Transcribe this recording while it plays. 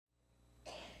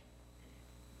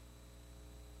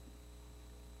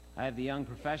I have the Young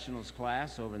Professionals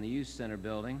class over in the Youth Center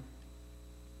building.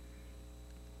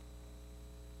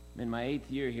 I'm in my 8th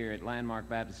year here at Landmark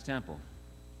Baptist Temple.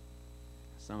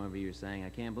 Some of you are saying, I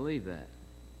can't believe that.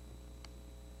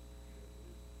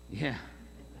 Yeah.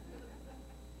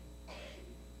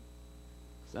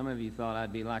 Some of you thought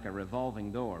I'd be like a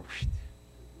revolving door.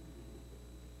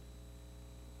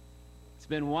 It's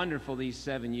been wonderful these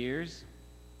 7 years.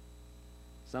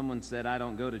 Someone said, I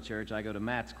don't go to church, I go to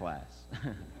Matt's class.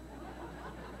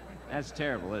 That's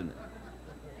terrible, isn't it?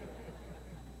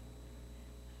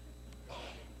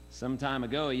 Some time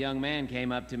ago, a young man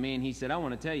came up to me and he said, I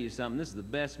want to tell you something. This is the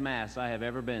best Mass I have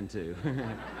ever been to.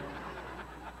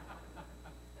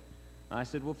 I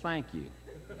said, well, thank you.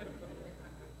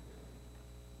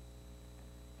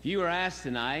 If you were asked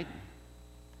tonight,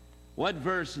 what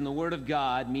verse in the Word of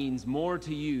God means more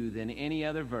to you than any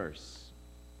other verse?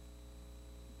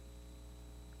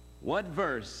 What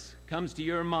verse comes to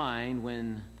your mind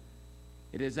when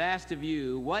it is asked of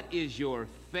you, what is your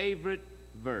favorite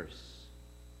verse?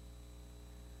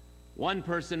 One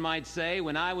person might say,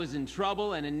 when I was in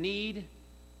trouble and in need,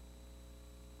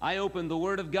 I opened the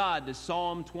Word of God to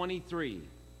Psalm 23.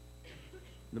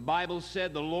 The Bible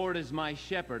said, the Lord is my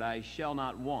shepherd, I shall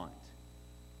not want.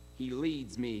 He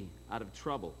leads me out of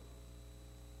trouble.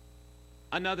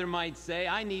 Another might say,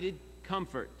 I needed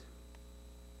comfort.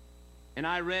 And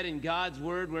I read in God's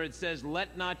Word where it says,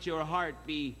 let not your heart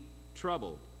be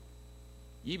troubled.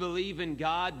 Ye believe in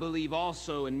God, believe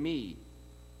also in me.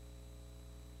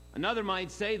 Another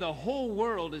might say, the whole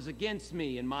world is against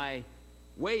me, and my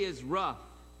way is rough.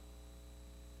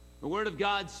 The Word of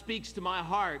God speaks to my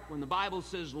heart when the Bible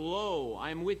says, lo, I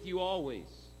am with you always.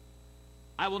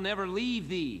 I will never leave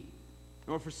thee,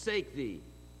 nor forsake thee.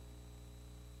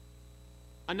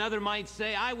 Another might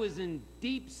say, I was in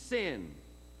deep sin.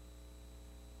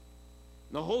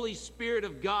 The Holy Spirit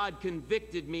of God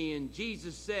convicted me, and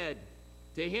Jesus said,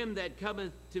 to him that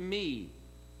cometh to me,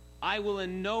 I will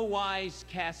in no wise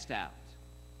cast out.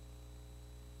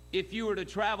 If you were to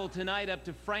travel tonight up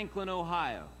to Franklin,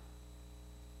 Ohio,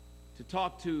 to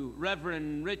talk to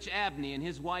Reverend Rich Abney and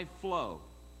his wife Flo,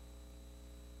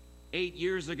 8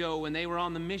 years ago when they were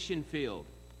on the mission field,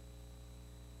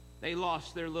 they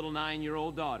lost their little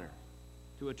 9-year-old daughter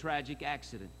to a tragic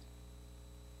accident.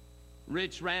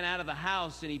 Rich ran out of the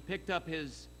house and he picked up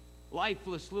his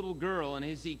lifeless little girl, and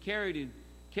as he carried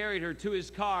her to his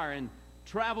car and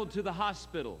traveled to the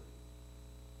hospital.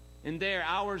 And there,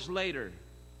 hours later,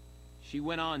 she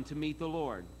went on to meet the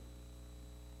Lord.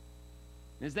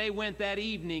 As they went that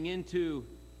evening into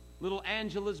little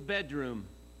Angela's bedroom,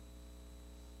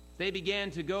 they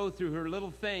began to go through her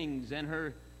little things and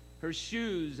her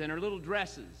shoes and her little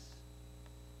dresses.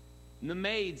 And the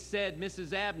maid said,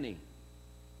 Mrs. Abney,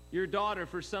 your daughter,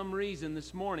 for some reason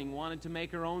this morning, wanted to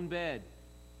make her own bed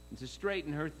and to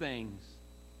straighten her things.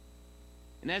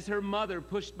 And as her mother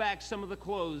pushed back some of the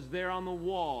clothes there on the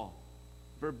wall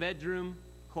of her bedroom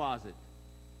closet,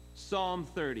 Psalm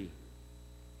 30,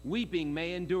 weeping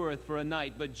may endureth for a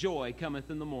night, but joy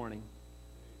cometh in the morning.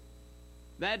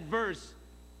 That verse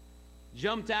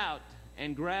jumped out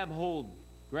and grabbed hold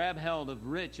of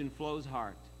Rich and Flo's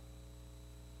heart.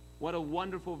 What a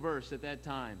wonderful verse at that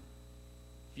time.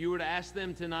 If you were to ask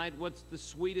them tonight what's the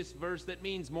sweetest verse that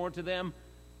means more to them,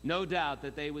 no doubt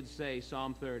that they would say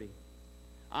Psalm 30.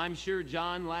 I'm sure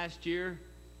John last year,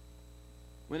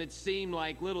 when it seemed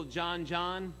like little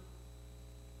John,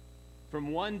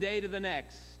 from one day to the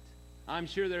next, I'm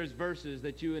sure there's verses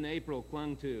that you and April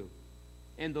clung to,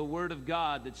 and the Word of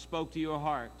God that spoke to your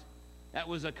heart. That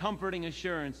was a comforting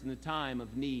assurance in the time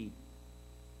of need.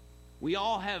 We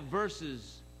all have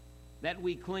verses that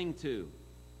we cling to.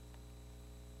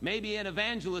 Maybe an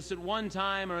evangelist at one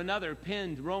time or another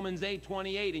penned Romans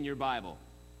 8:28 in your Bible.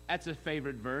 That's a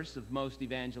favorite verse of most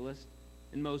evangelists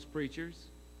and most preachers.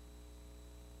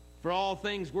 For all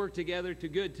things work together to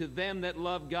good to them that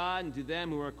love God and to them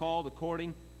who are called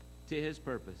according to his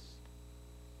purpose.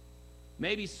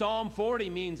 Maybe Psalm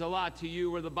 40 means a lot to you,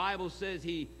 where the Bible says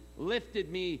he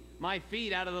lifted my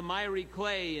feet out of the miry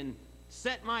clay and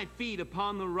set my feet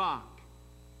upon the rock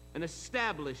and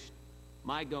established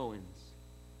my goings.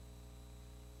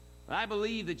 I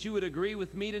believe that you would agree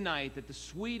with me tonight that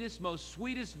the most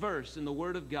sweetest verse in the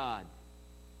Word of God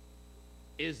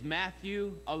is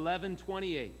Matthew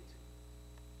 11:28.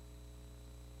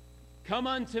 Come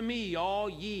unto me, all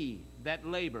ye that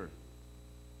labor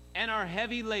and are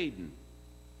heavy laden,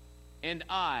 and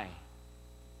I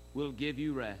will give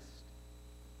you rest.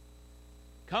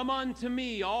 Come unto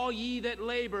me, all ye that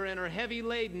labor and are heavy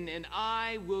laden, and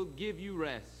I will give you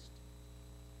rest.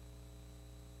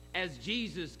 as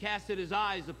Jesus casted his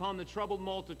eyes upon the troubled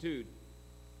multitude.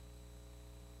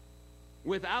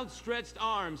 With outstretched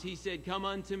arms he said, "Come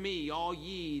unto me, all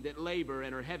ye that labor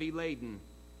and are heavy laden,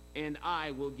 and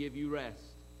I will give you rest."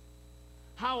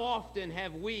 How often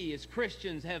have we as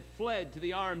Christians have fled to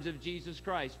the arms of Jesus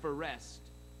Christ for rest?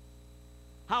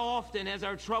 How often has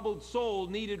our troubled soul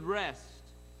needed rest?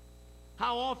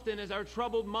 How often has our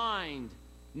troubled mind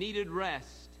needed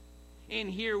rest? And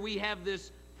here we have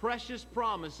this precious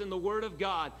promise in the Word of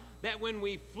God that when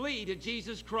we flee to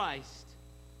Jesus Christ,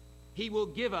 he will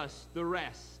give us the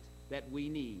rest that we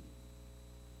need.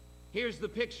 Here's the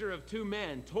picture of two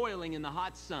men toiling in the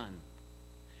hot sun.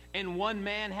 And one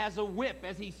man has a whip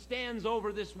as he stands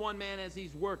over this one man as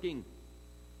he's working.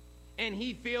 And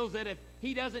he feels that if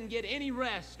he doesn't get any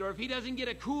rest or if he doesn't get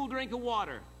a cool drink of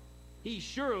water, he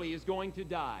surely is going to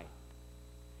die.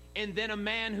 And then a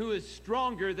man who is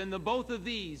stronger than the both of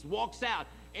these walks out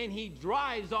and he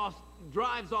drives off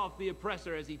the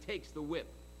oppressor as he takes the whip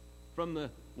from the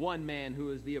one man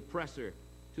who is the oppressor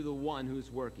to the one who's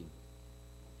working.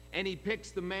 And he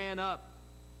picks the man up,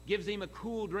 gives him a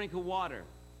cool drink of water,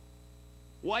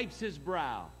 wipes his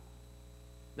brow.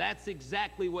 That's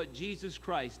exactly what Jesus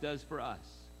Christ does for us.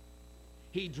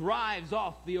 He drives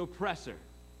off the oppressor,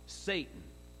 Satan,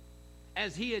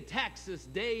 as he attacks us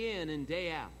day in and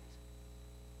day out,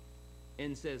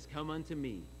 and says, "Come unto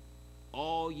me,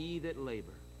 all ye that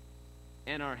labor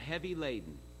and are heavy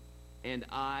laden, and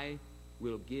I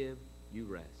will give you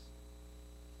rest."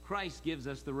 Christ gives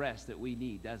us the rest that we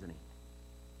need, doesn't he?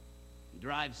 He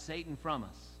drives Satan from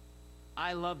us.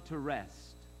 I love to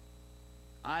rest.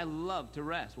 I love to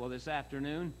rest. Well, this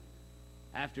afternoon,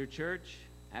 after church,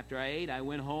 after I ate, I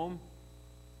went home,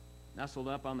 nestled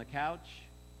up on the couch,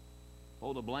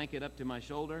 pulled a blanket up to my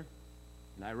shoulder,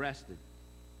 and I rested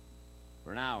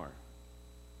for an hour.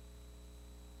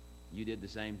 You did the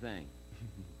same thing.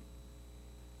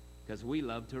 Because we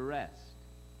love to rest.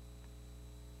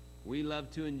 We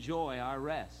love to enjoy our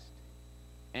rest.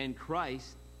 And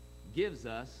Christ gives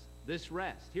us this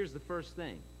rest. Here's the first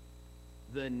thing: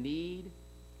 the need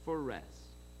for rest.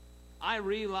 I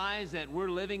realize that we're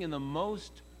living in the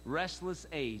most restless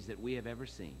age that we have ever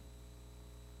seen.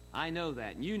 I know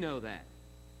that, and you know that.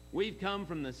 We've come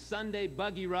from the Sunday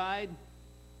buggy ride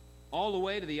all the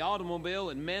way to the automobile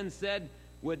that men said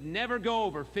would never go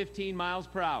over 15 miles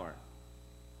per hour.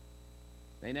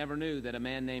 They never knew that a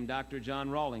man named Dr.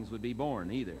 John Rawlings would be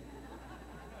born either.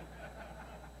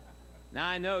 Now,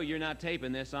 I know you're not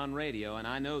taping this on radio, and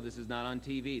I know this is not on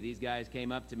TV. These guys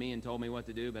came up to me and told me what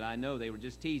to do, but I know they were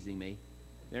just teasing me.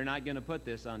 They're not going to put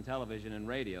this on television and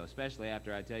radio, especially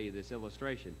after I tell you this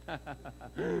illustration.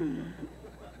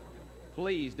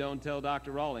 Please don't tell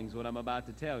Dr. Rawlings what I'm about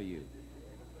to tell you.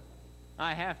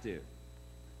 I have to.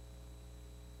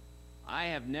 I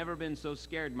have never been so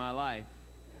scared in my life.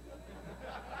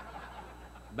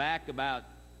 Back about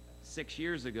 6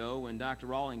 years ago when Dr.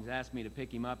 Rawlings asked me to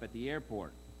pick him up at the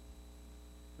airport.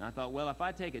 And I thought, well, if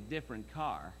I take a different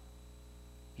car,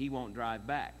 he won't drive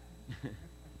back.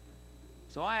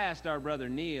 So I asked our brother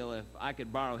Neil if I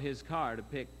could borrow his car to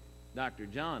pick Dr.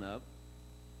 John up.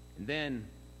 And then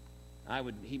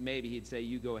maybe he'd say,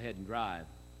 "You go ahead and drive."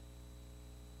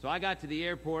 So I got to the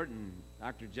airport, and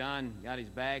Dr. John got his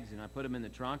bags, and I put them in the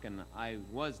trunk, and I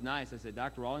was nice. I said,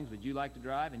 "Dr. Rawlings, would you like to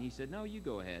drive?" And he said, "No, you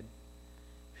go ahead."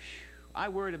 I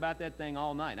worried about that thing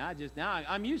all night.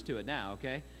 I'm used to it now,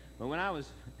 okay? But when I was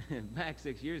back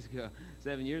 7 years ago,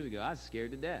 I was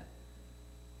scared to death.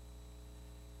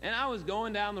 And I was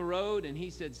going down the road, and he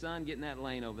said, "Son, get in that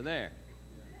lane over there."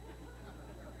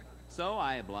 So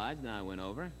I obliged, and I went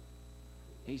over.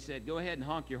 He said, "Go ahead and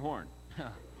honk your horn."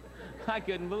 I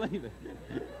couldn't believe it.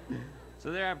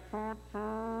 So there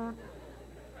I...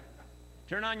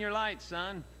 "Turn on your lights,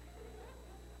 son."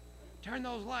 "Turn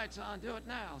those lights on, do it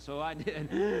now." So I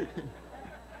did.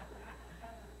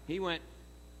 He went,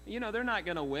 "You know, they're not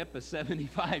going to whip a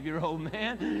 75-year-old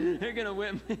man. They're going to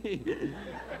whip me."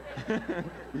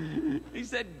 He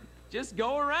said, "Just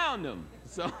go around them."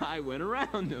 So I went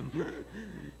around him.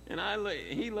 And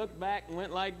he looked back and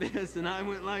went like this, and I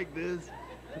went like this.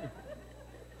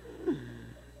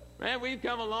 Man, we've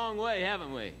come a long way,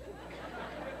 haven't we?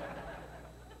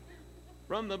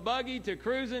 From the buggy to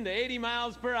cruising to 80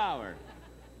 miles per hour.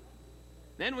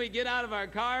 Then we get out of our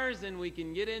cars and we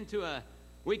can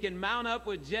mount up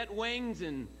with jet wings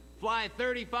and fly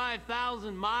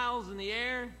 35,000 miles in the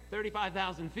air,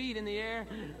 35,000 feet in the air.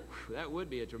 That would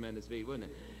be a tremendous feat, wouldn't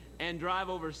it? And drive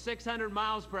over 600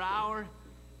 miles per hour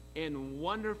in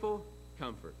wonderful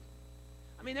comfort.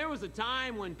 I mean, there was a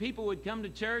time when people would come to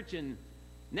church and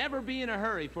never be in a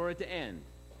hurry for it to end.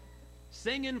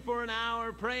 singing for an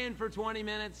hour, praying for 20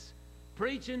 minutes,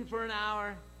 preaching for an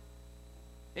hour.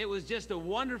 It was just a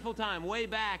wonderful time way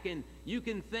back, and you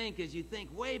can think, as you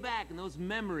think way back in those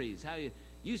memories, how you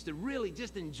used to really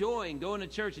just enjoy going to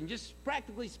church and just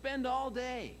practically spend all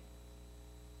day.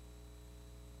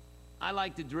 I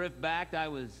like to drift back. I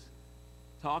was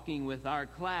talking with our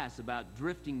class about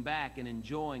drifting back and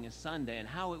enjoying a Sunday and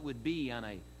how it would be on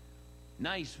a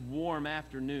nice warm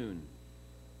afternoon.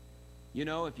 You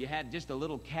know, if you had just a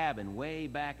little cabin way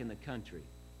back in the country.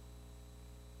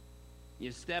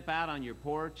 You step out on your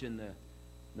porch and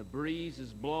the breeze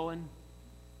is blowing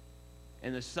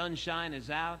and the sunshine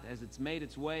is out as it's made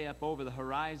its way up over the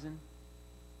horizon.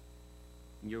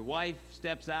 And your wife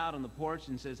steps out on the porch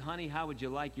and says, "Honey, how would you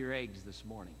like your eggs this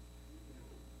morning?"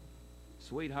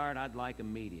 "Sweetheart, I'd like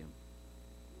them medium."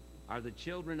 "Are the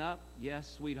children up?"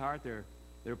 "Yes, sweetheart,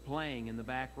 they're playing in the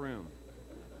back room."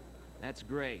 "That's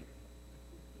great.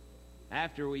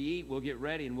 After we eat, we'll get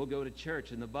ready and we'll go to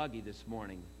church in the buggy this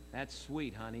morning." "That's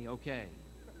sweet, honey. Okay."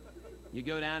 You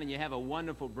go down and you have a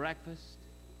wonderful breakfast,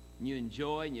 and you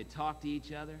enjoy and you talk to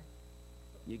each other.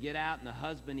 You get out and the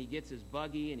husband, he gets his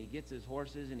buggy and he gets his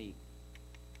horses and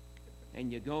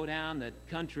you go down the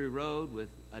country road with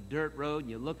a dirt road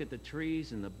and you look at the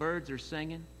trees and the birds are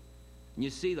singing. And you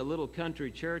see the little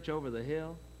country church over the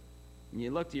hill. And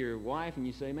you look to your wife and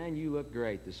you say, "Man, you look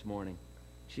great this morning."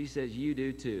 She says, "You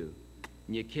do too."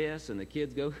 And you kiss and the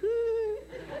kids go, "Hoo."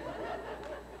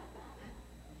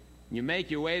 You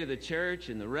make your way to the church,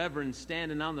 and the reverend's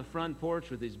standing on the front porch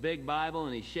with his big Bible,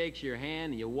 and he shakes your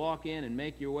hand, and you walk in and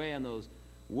make your way on those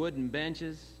wooden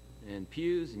benches and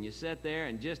pews, and you sit there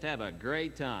and just have a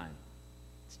great time.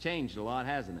 It's changed a lot,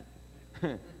 hasn't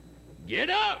it? Get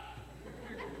up!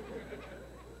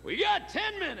 We got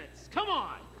 10 minutes. Come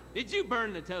on. Did you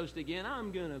burn the toast again?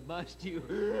 I'm going to bust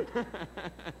you.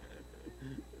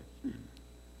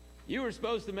 You were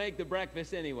supposed to make the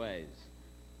breakfast anyways.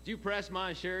 Did you press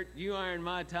my shirt? Did you iron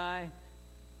my tie?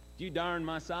 Did you darn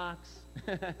my socks?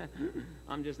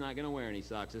 I'm just not going to wear any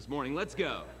socks this morning. Let's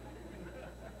go.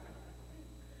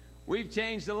 We've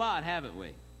changed a lot, haven't we?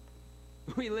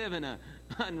 We live in an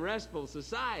unrestful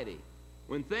society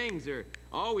when things are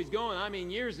always going. I mean,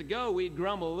 years ago, we'd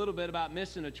grumble a little bit about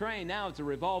missing a train. Now it's a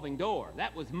revolving door.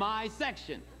 That was my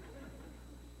section.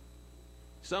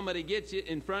 Somebody gets you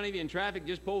in front of you in traffic,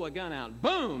 just pull a gun out.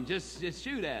 Boom! Just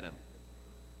shoot at them.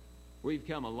 We've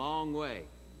come a long way.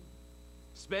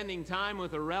 Spending time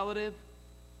with a relative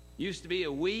used to be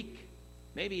a week,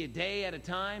 maybe a day at a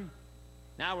time.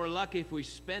 Now we're lucky if we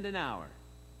spend an hour.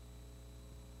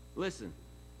 Listen,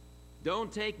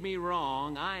 don't take me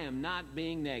wrong. I am not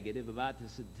being negative about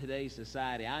today's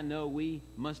society. I know we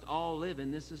must all live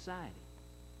in this society.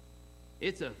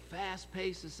 It's a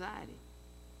fast-paced society.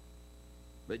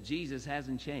 But Jesus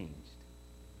hasn't changed.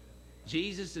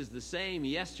 Jesus is the same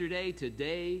yesterday,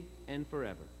 today, and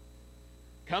forever.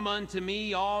 Come unto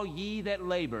me, all ye that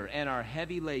labor and are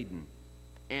heavy laden,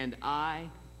 and I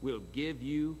will give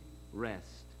you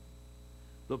rest.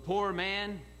 The poor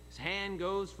man, his hand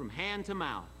goes from hand to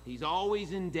mouth. He's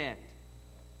always in debt.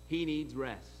 He needs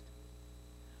rest.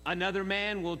 Another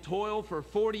man will toil for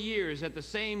 40 years at the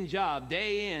same job,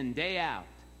 day in, day out.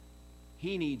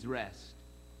 He needs rest.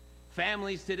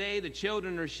 Families today, the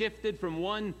children are shifted from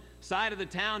one side of the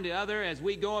town to the other as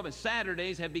we go up.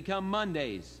 Saturdays have become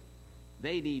Mondays.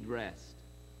 They need rest.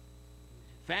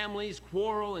 Families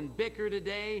quarrel and bicker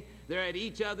today. They're at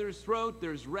each other's throat.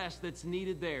 There's rest that's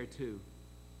needed there too.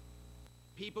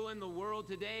 People in the world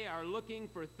today are looking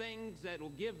for things that will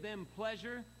give them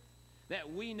pleasure,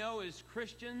 that we know as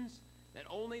Christians that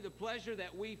only the pleasure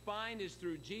that we find is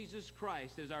through Jesus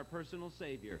Christ as our personal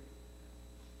Savior.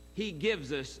 He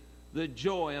gives us the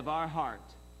joy of our heart.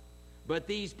 But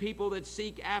these people that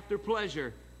seek after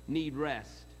pleasure need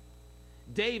rest.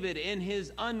 David in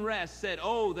his unrest said,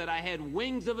 "Oh, that I had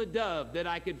wings of a dove, that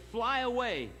I could fly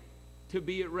away to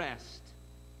be at rest."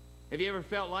 Have you ever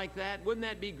felt like that? Wouldn't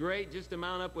that be great, just to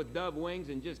mount up with dove wings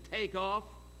and just take off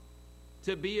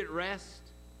to be at rest?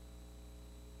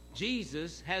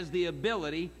 Jesus has the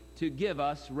ability to give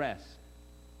us rest.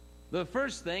 The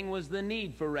first thing was the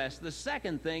need for rest. The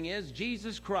second thing is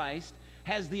Jesus Christ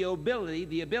has the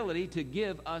ability to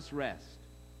give us rest.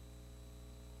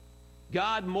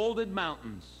 God molded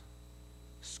mountains,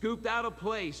 scooped out a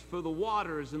place for the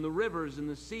waters and the rivers and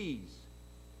the seas,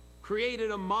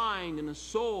 created a mind and a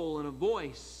soul and a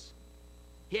voice.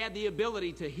 He had the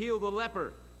ability to heal the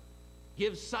leper,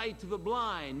 give sight to the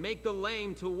blind, make the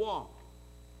lame to walk.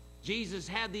 Jesus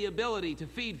had the ability to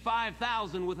feed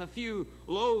 5,000 with a few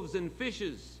loaves and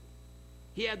fishes.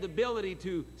 He had the ability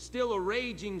to still a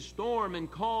raging storm and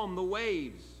calm the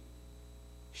waves.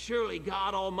 Surely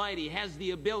God Almighty has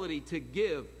the ability to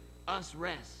give us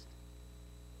rest.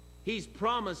 He's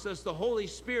promised us the Holy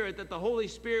Spirit, that the Holy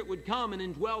Spirit would come and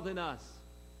indwell in us.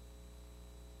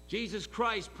 Jesus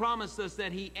Christ promised us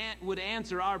that He would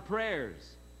answer our prayers.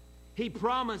 He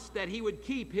promised that He would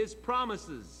keep His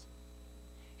promises.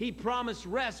 He promised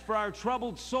rest for our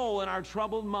troubled soul and our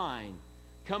troubled mind.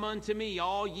 Come unto me,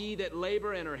 all ye that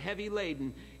labor and are heavy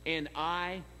laden, and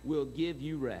I will give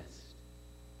you rest.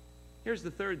 Here's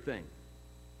the third thing.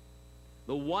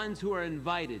 The ones who are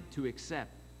invited to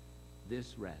accept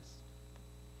this rest.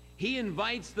 He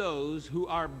invites those who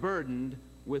are burdened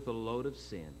with a load of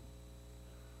sin.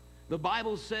 The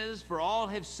Bible says, for all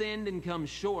have sinned and come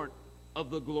short of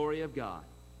the glory of God.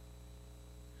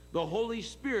 The Holy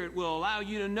Spirit will allow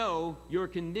you to know your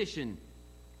condition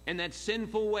and that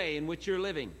sinful way in which you're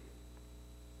living.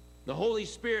 The Holy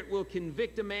Spirit will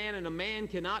convict a man, and a man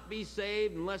cannot be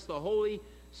saved unless the Holy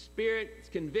Spirit's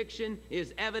conviction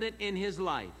is evident in his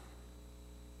life.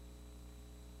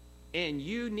 And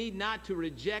you need not to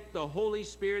reject the Holy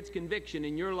Spirit's conviction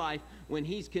in your life when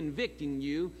He's convicting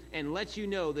you and lets you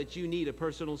know that you need a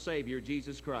personal Savior,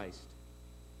 Jesus Christ.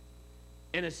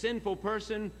 And a sinful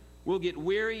person will get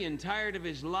weary and tired of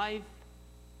his life,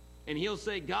 and he'll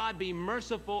say, God, be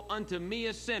merciful unto me,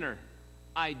 a sinner.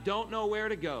 I don't know where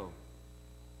to go.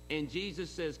 And Jesus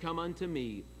says, come unto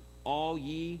me, all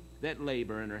ye that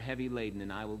labor and are heavy laden,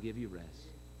 and I will give you rest.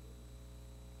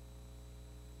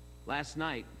 Last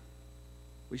night,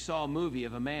 we saw a movie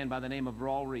of a man by the name of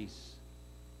Rawlings.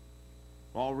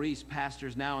 Rawlings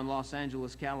pastors now in Los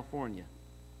Angeles, California.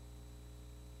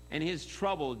 And his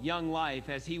troubled young life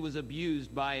as he was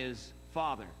abused by his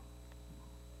father.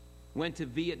 Went to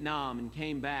Vietnam and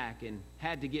came back and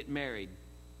had to get married.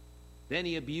 Then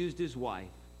he abused his wife.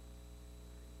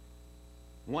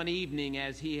 One evening,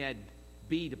 as he had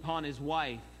beat upon his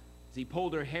wife, as he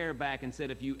pulled her hair back and said,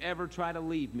 if you ever try to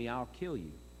leave me, I'll kill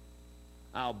you.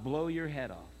 I'll blow your head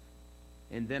off,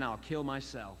 and then I'll kill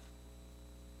myself.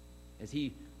 As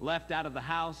he left out of the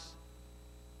house,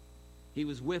 he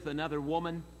was with another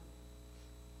woman,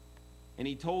 and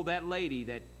he told that lady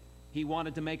that he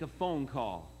wanted to make a phone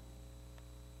call.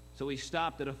 So he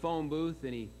stopped at a phone booth,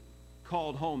 and he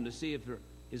called home to see if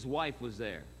his wife was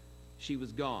there. She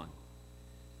was gone.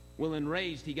 Well,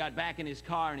 enraged, he got back in his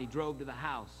car, and he drove to the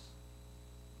house.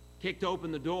 Kicked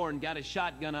open the door and got his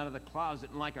shotgun out of the closet,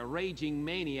 and like a raging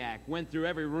maniac went through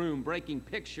every room, breaking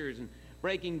pictures and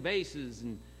breaking vases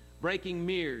and breaking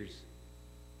mirrors.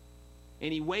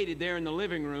 And he waited there in the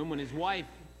living room. When his wife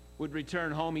would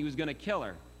return home, he was going to kill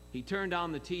her. He turned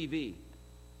on the TV.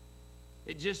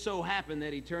 It just so happened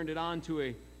that he turned it on to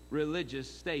a religious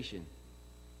station.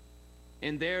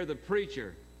 And there the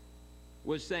preacher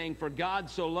was saying, for God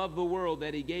so loved the world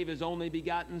that He gave His only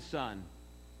begotten Son.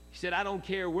 He said, I don't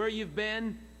care where you've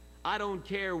been. I don't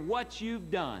care what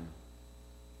you've done.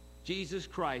 Jesus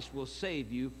Christ will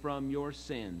save you from your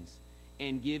sins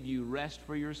and give you rest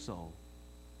for your soul.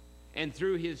 And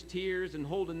through his tears and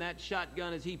holding that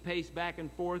shotgun as he paced back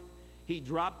and forth, he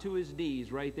dropped to his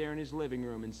knees right there in his living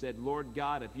room and said, Lord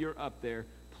God, if you're up there,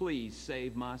 please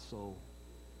save my soul.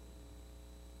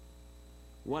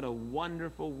 What a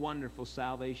wonderful, wonderful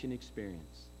salvation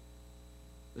experience.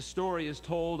 The story is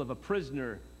told of a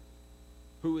prisoner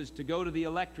who was to go to the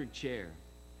electric chair.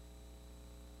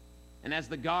 And as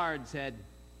the guards had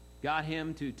got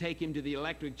him to take him to the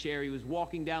electric chair, he was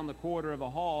walking down the corridor of a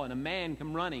hall, and a man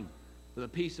come running with a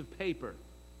piece of paper.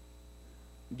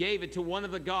 Gave it to one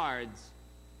of the guards,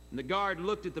 and the guard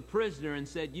looked at the prisoner and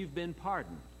said, you've been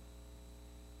pardoned.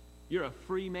 You're a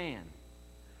free man.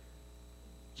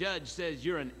 Judge says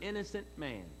you're an innocent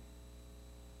man.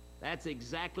 That's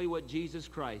exactly what Jesus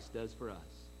Christ does for us.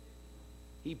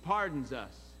 He pardons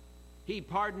us. He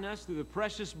pardoned us through the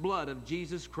precious blood of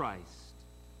Jesus Christ.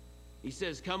 He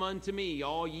says, come unto me,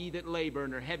 all ye that labor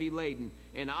and are heavy laden,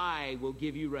 and I will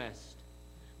give you rest.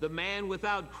 The man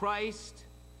without Christ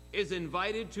is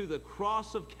invited to the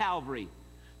cross of Calvary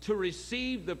to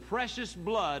receive the precious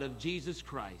blood of Jesus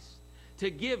Christ,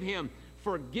 to give him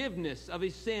forgiveness of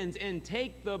his sins and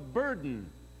take the burden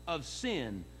of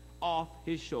sin off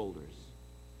his shoulders.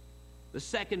 The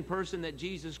second person that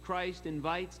Jesus Christ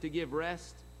invites to give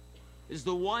rest is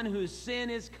the one whose sin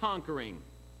is conquering.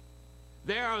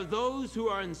 There are those who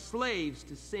are enslaved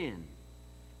to sin,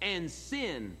 and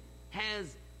sin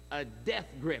has a death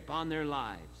grip on their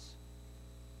lives.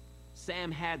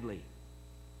 Sam Hadley,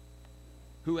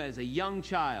 who as a young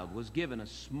child was given a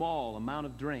small amount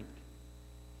of drink,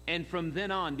 and from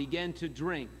then on began to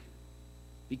drink,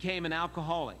 became an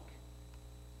alcoholic.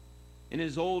 In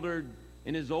his older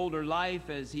life,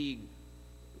 as he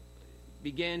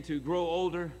began to grow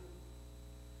older,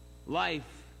 life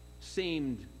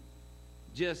seemed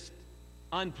just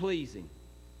unpleasing.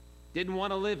 Didn't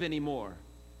want to live anymore.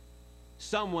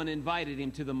 Someone invited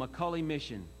him to the McCully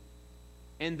mission.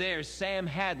 And there, Sam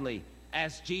Hadley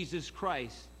asked Jesus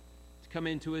Christ to come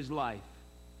into his life.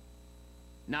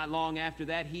 Not long after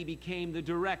that, he became the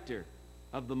director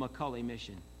of the McCully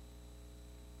mission.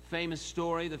 Famous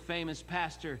story, the famous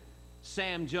pastor,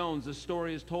 Sam Jones, the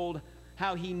story is told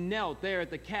how he knelt there at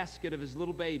the casket of his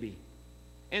little baby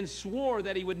and swore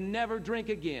that he would never drink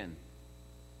again.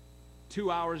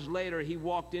 2 hours later, he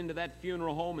walked into that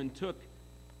funeral home and took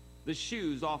the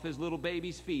shoes off his little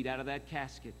baby's feet out of that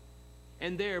casket,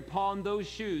 and there pawned those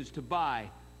shoes to buy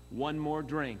one more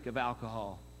drink of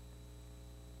alcohol.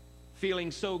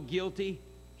 Feeling so guilty,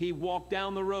 he walked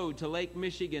down the road to Lake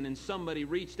Michigan, and somebody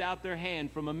reached out their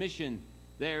hand from a mission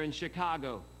there in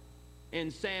Chicago.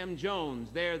 And Sam Jones,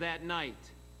 there that night,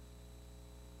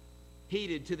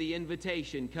 heeded to the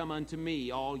invitation, "Come unto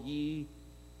me, all ye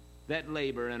that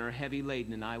labor and are heavy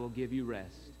laden, and I will give you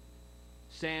rest."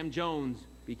 Sam Jones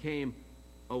became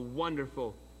a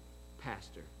wonderful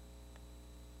pastor.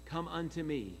 "Come unto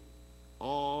me,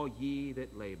 all ye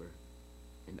that labor,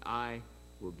 and I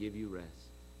will give you rest."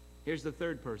 Here's the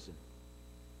third person.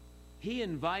 He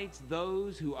invites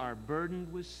those who are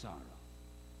burdened with sorrow.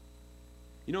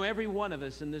 You know, every one of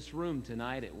us in this room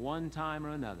tonight at one time or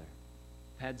another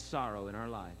had sorrow in our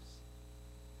lives.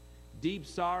 Deep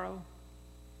sorrow.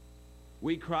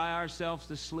 We cry ourselves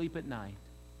to sleep at night.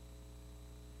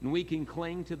 And we can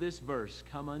cling to this verse,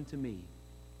 "Come unto me,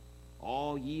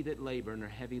 all ye that labor and are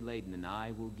heavy laden, and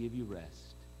I will give you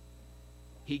rest."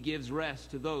 He gives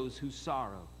rest to those who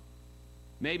sorrow.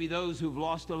 Maybe those who've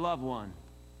lost a loved one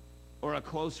or a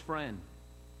close friend.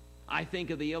 I think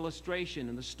of the illustration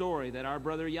and the story that our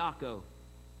brother Yaakov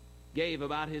gave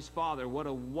about his father. What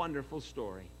a wonderful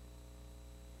story.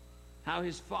 How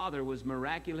his father was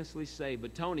miraculously saved,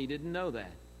 but Tony didn't know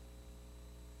that.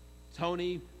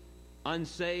 Tony,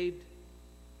 unsaved,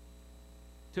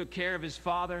 took care of his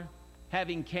father.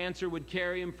 Having cancer, would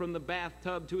carry him from the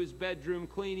bathtub to his bedroom,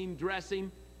 clean him, dress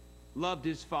him. Loved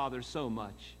his father so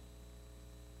much.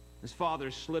 His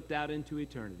father slipped out into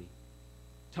eternity.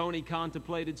 Tony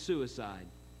contemplated suicide.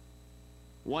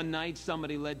 One night,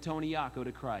 somebody led Tony Yako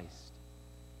to Christ.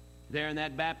 There in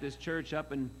that Baptist church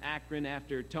up in Akron,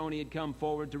 after Tony had come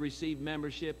forward to receive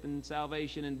membership and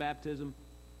salvation and baptism,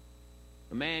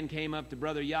 a man came up to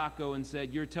Brother Yako and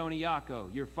said, "You're Tony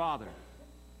Yako, your father.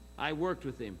 I worked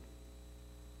with him.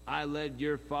 I led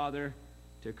your father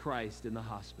to Christ in the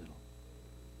hospital."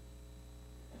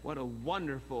 What a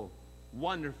wonderful,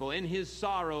 wonderful, in his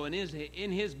sorrow and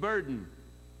in his burden,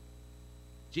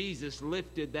 Jesus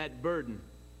lifted that burden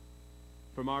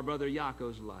from our brother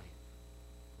Yako's life.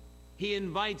 He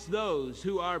invites those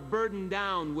who are burdened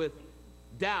down with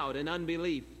doubt and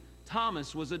unbelief.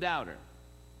 Thomas was a doubter.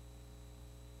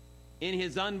 In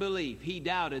his unbelief, he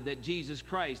doubted that Jesus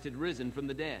Christ had risen from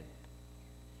the dead.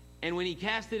 And when he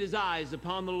casted his eyes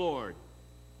upon the Lord,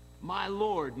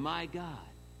 Lord, my God."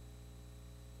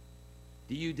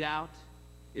 Do you doubt?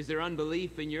 Is there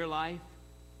unbelief in your life?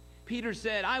 Peter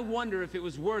said, "I wonder if it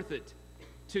was worth it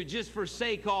to just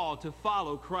forsake all to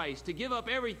follow Christ, to give up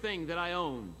everything that I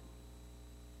owned."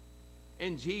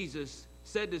 And Jesus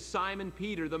said to Simon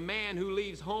Peter, "The man who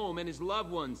leaves home and his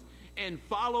loved ones and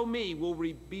follow me will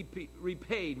be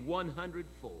repaid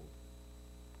 100-fold.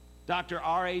 Dr.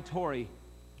 R.A. Torrey,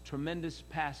 a tremendous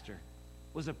pastor,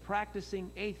 was a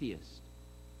practicing atheist.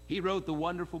 He wrote the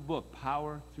wonderful book,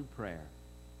 Power Through Prayer.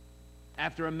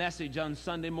 After a message on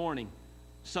Sunday morning,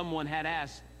 someone had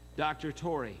asked Dr.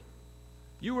 Torrey,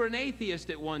 "You were an atheist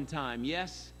at one time."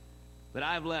 "Yes, but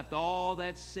I've left all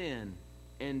that sin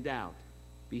and doubt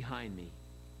behind me."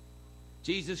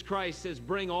 Jesus Christ says,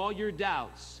 "Bring all your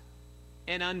doubts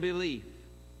and unbelief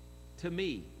to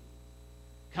me.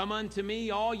 Come unto me,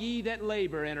 all ye that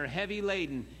labor and are heavy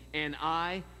laden, and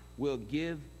I will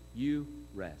give you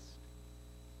rest."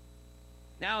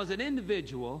 Now, as an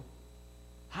individual,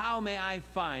 how may I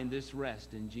find this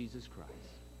rest in Jesus Christ?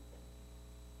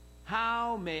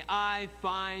 How may I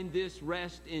find this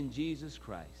rest in Jesus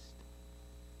Christ?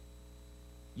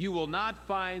 You will not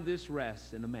find this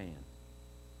rest in a man.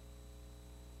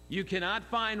 You cannot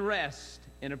find rest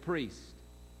in a priest.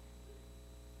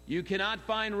 You cannot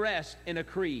find rest in a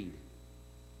creed.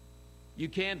 You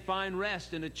can't find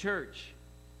rest in a church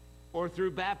or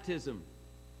through baptism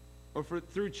or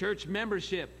through church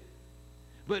membership.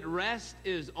 But rest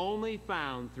is only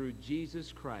found through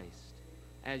Jesus Christ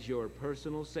as your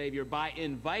personal Savior, by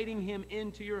inviting him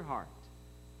into your heart,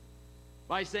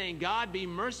 by saying, "God, be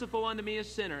merciful unto me, a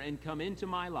sinner, and come into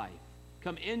my life.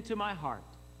 Come into my heart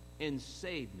and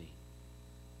save me.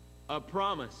 A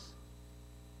promise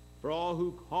for all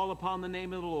who call upon the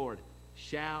name of the Lord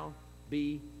shall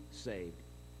be saved.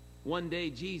 One day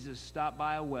Jesus stopped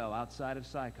by a well outside of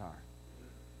Sychar.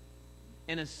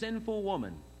 And a sinful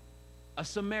woman, a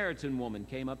Samaritan woman,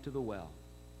 came up to the well.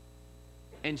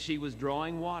 And she was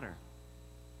drawing water.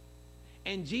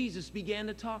 And Jesus began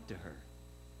to talk to her.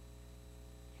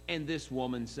 And this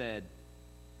woman said,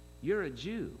 "You're a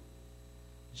Jew.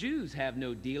 Jews have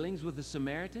no dealings with the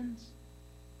Samaritans."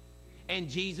 And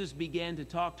Jesus began to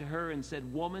talk to her and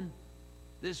said, "Woman,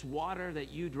 this water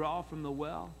that you draw from the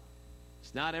well,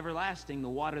 it's not everlasting, the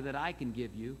water that I can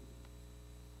give you."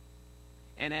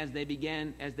 And as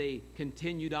they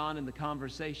continued on in the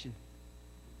conversation,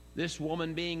 this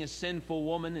woman being a sinful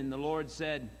woman, and the Lord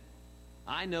said,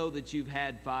 "I know that you've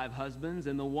had 5 husbands,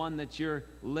 and the one that you're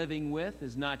living with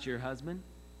is not your husband.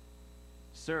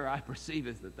 Sir, I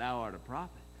perceiveth that thou art a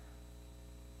prophet."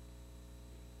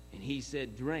 And he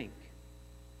said, "Drink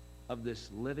of this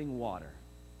living water.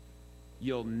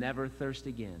 You'll never thirst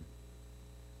again.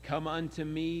 Come unto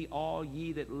me, all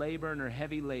ye that labor and are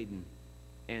heavy laden,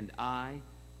 and I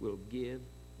will give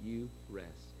you rest."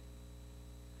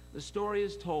 The story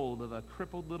is told of a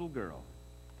crippled little girl.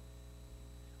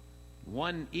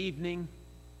 One evening,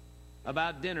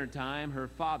 about dinner time, her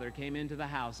father came into the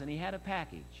house, and he had a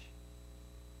package.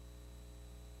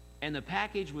 And the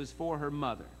package was for her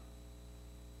mother.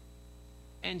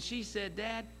 And she said,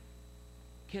 "Dad,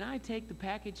 can I take the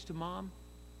package to Mom?"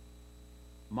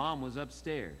 Mom was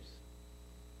upstairs.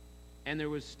 And there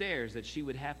was stairs that she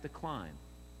would have to climb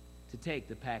to take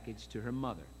the package to her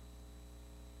mother.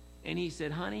 And he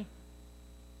said, "Honey,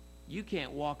 you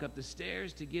can't walk up the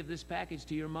stairs to give this package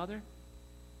to your mother.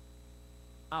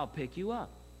 I'll pick you up."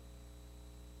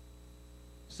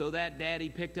 So that daddy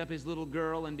picked up his little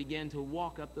girl and began to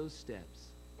walk up those steps.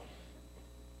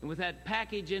 And with that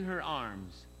package in her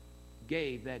arms,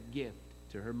 gave that gift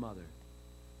to her mother.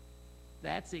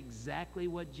 That's exactly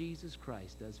what Jesus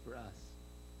Christ does for us.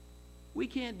 We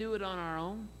can't do it on our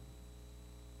own.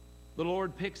 The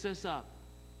Lord picks us up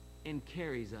and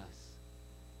carries us.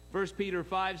 1 Peter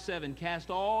 5:7, "Cast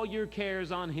all your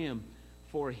cares on him,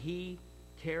 for he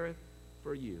careth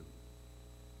for you."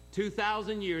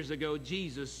 2,000 years ago,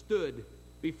 Jesus stood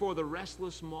before the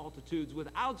restless multitudes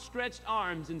with outstretched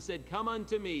arms and said, "Come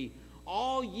unto me,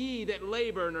 all ye that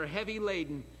labor and are heavy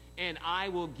laden, and I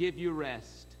will give you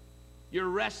rest." Your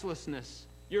restlessness,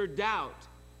 your doubt,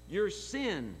 your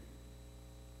sin.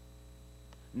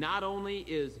 Not only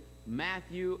is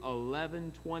Matthew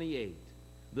 11:28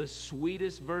 the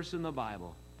sweetest verse in the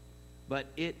Bible, but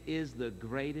it is the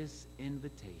greatest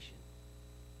invitation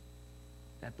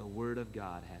that the Word of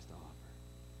God has to offer.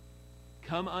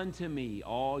 Come unto me,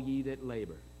 all ye that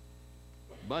labor.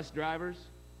 Bus drivers,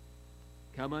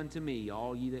 come unto me,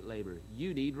 all ye that labor.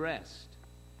 You need rest.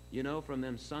 You know, from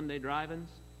them Sunday drivings.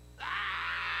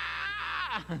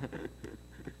 Ah!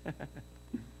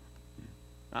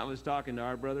 I was talking to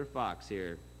our brother Fox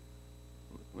here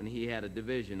when he had a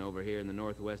division over here in the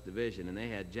Northwest Division, and they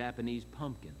had Japanese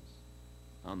pumpkins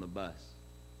on the bus.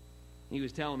 He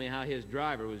was telling me how his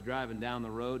driver was driving down the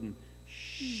road and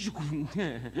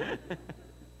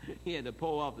he had to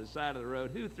pull off the side of the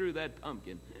road. Who threw that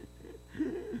pumpkin?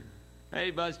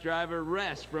 Hey, bus driver,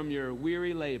 rest from your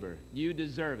weary labor. You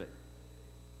deserve it.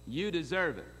 You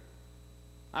deserve it.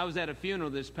 I was at a funeral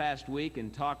this past week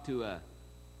and talked to a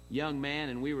young man,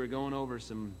 and we were going over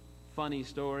some funny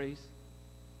stories.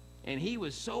 And he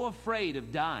was so afraid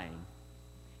of dying.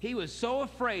 He was so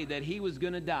afraid that he was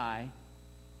going to die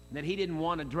that he didn't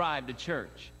want to drive to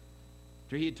church.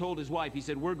 After he had told his wife, he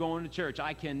said, "We're going to church.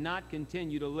 I cannot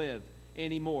continue to live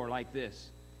anymore like this.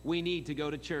 We need to go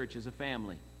to church as a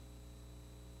family."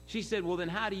 She said, "Well, then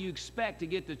how do you expect to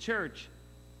get to church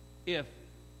if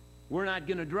we're not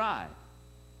going to drive?"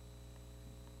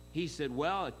 He said,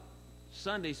 "Well,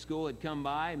 Sunday school had come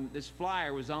by, and this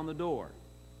flyer was on the door.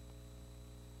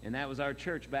 And that was our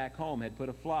church back home, had put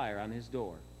a flyer on his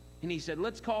door. And he said,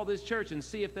 let's call this church and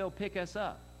see if they'll pick us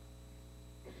up."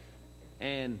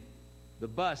 And the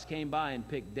bus came by and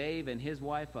picked Dave and his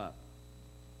wife up.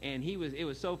 And it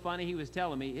was so funny, he was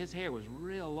telling me his hair was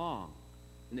real long.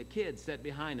 And the kids sat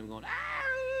behind him going, "Ah!"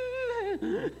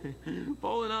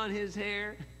 pulling on his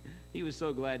hair. He was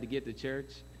so glad to get to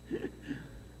church.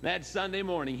 That Sunday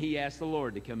morning, he asked the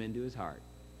Lord to come into his heart.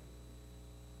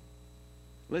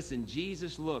 Listen,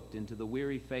 Jesus looked into the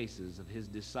weary faces of his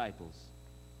disciples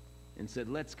and said,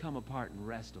 "Let's come apart and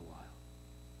rest a while."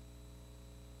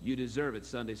 You deserve it,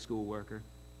 Sunday school worker.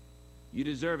 You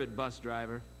deserve it, bus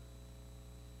driver.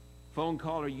 Phone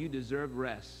caller, you deserve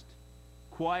rest.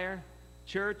 Choir,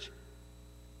 Church,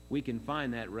 we can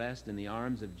find that rest in the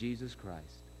arms of Jesus Christ.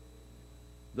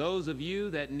 Those of you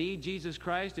that need Jesus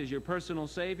Christ as your personal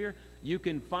Savior, you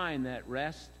can find that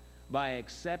rest by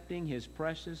accepting His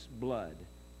precious blood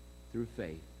through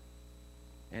faith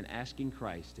and asking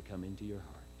Christ to come into your heart.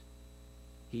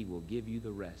 He will give you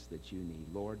the rest that you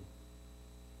need. Lord,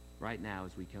 right now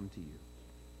as we come to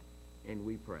you and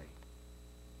we pray,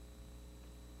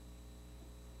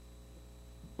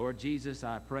 Lord Jesus,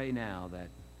 I pray now that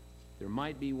there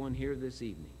might be one here this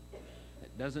evening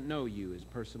that doesn't know you as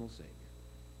personal Savior.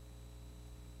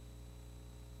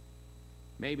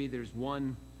 Maybe there's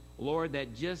one, Lord,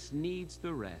 that just needs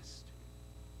the rest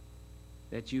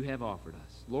that you have offered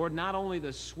us. Lord, not only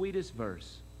the sweetest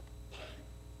verse,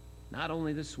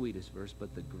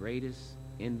 but the greatest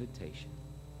invitation.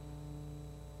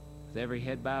 With every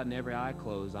head bowed and every eye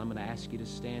closed, I'm going to ask you to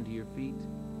stand to your feet.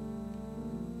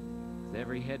 With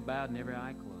every head bowed and every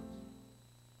eye closed.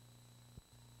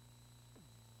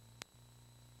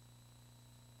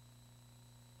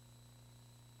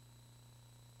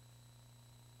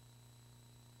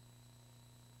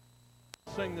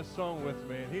 Sing this song with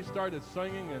me, and he started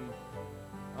singing, and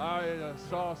I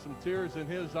saw some tears in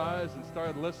his eyes and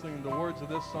started listening to the words of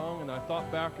this song, and I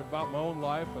thought back about my own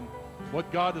life and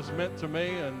what God has meant to me,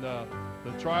 and the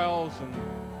trials and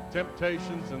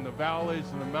temptations and the valleys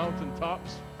and the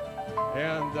mountaintops.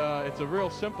 And it's a real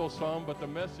simple song, but the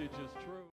message is true.